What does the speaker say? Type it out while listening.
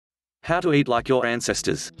How to eat like your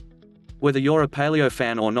ancestors. Whether you're a paleo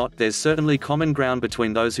fan or not, there's certainly common ground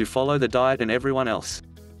between those who follow the diet and everyone else.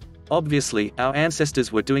 Obviously, our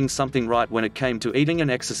ancestors were doing something right when it came to eating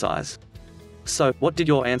and exercise. So, what did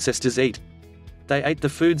your ancestors eat? They ate the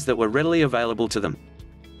foods that were readily available to them.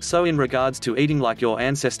 So in regards to eating like your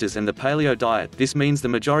ancestors and the paleo diet, this means the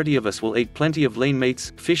majority of us will eat plenty of lean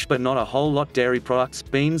meats, fish but not a whole lot dairy products,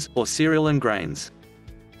 beans, or cereal and grains.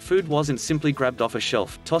 Food wasn't simply grabbed off a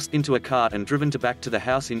shelf, tossed into a cart and driven back to the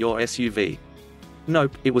house in your SUV.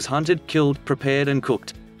 Nope, it was hunted, killed, prepared and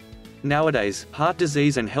cooked. Nowadays, heart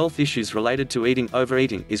disease and health issues related to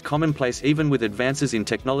overeating is commonplace even with advances in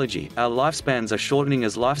technology. Our lifespans are shortening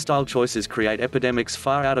as lifestyle choices create epidemics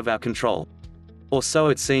far out of our control. Or so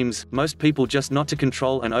it seems, most people just not to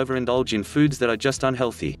control and overindulge in foods that are just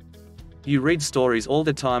unhealthy. You read stories all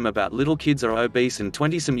the time about little kids are obese and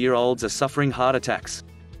 20-some-year-olds are suffering heart attacks.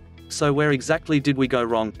 So where exactly did we go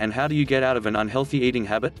wrong, and how do you get out of an unhealthy eating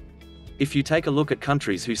habit? If you take a look at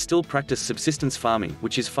countries who still practice subsistence farming,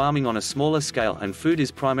 which is farming on a smaller scale and food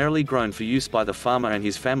is primarily grown for use by the farmer and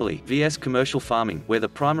his family, vs commercial farming, where the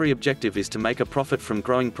primary objective is to make a profit from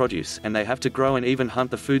growing produce and they have to grow and even hunt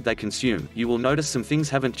the food they consume, you will notice some things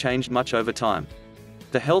haven't changed much over time.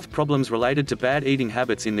 The health problems related to bad eating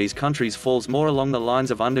habits in these countries falls more along the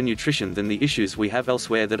lines of undernutrition than the issues we have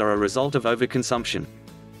elsewhere that are a result of overconsumption.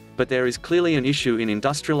 But there is clearly an issue in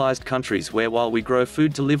industrialized countries where while we grow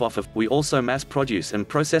food to live off of, we also mass produce and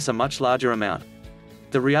process a much larger amount.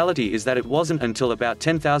 The reality is that it wasn't until about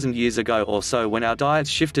 10,000 years ago or so when our diets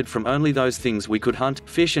shifted from only those things we could hunt,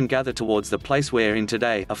 fish and gather towards the place we're in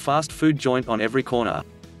today, a fast food joint on every corner.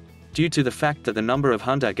 Due to the fact that the number of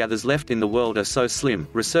hunter-gatherers left in the world are so slim,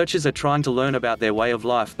 researchers are trying to learn about their way of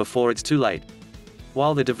life before it's too late.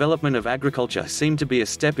 While the development of agriculture seemed to be a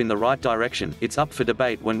step in the right direction, it's up for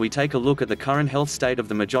debate when we take a look at the current health state of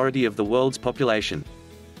the majority of the world's population.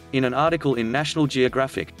 In an article in National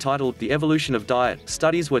Geographic, titled The Evolution of Diet,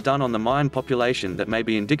 studies were done on the Mayan population that may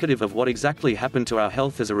be indicative of what exactly happened to our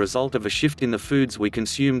health as a result of a shift in the foods we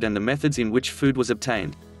consumed and the methods in which food was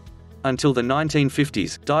obtained. Until the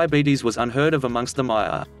 1950s, diabetes was unheard of amongst the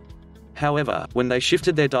Maya. However, when they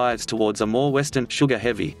shifted their diets towards a more Western,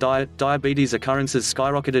 sugar-heavy diet, diabetes occurrences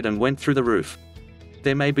skyrocketed and went through the roof.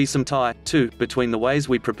 There may be some tie, too, between the ways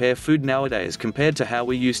we prepare food nowadays compared to how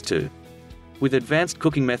we used to. With advanced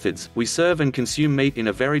cooking methods, we serve and consume meat in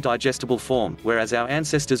a very digestible form, whereas our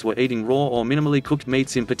ancestors were eating raw or minimally cooked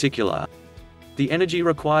meats in particular. The energy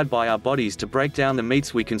required by our bodies to break down the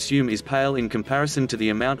meats we consume is pale in comparison to the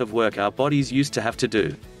amount of work our bodies used to have to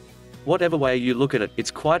do. Whatever way you look at it, it's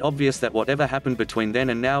quite obvious that whatever happened between then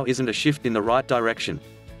and now isn't a shift in the right direction.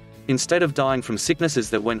 Instead of dying from sicknesses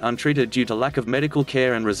that went untreated due to lack of medical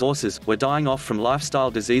care and resources, we're dying off from lifestyle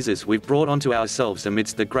diseases we've brought onto ourselves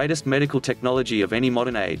amidst the greatest medical technology of any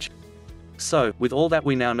modern age. So, with all that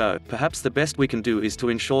we now know, perhaps the best we can do is to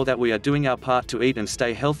ensure that we are doing our part to eat and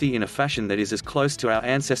stay healthy in a fashion that is as close to our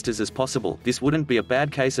ancestors as possible. This wouldn't be a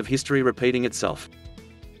bad case of history repeating itself.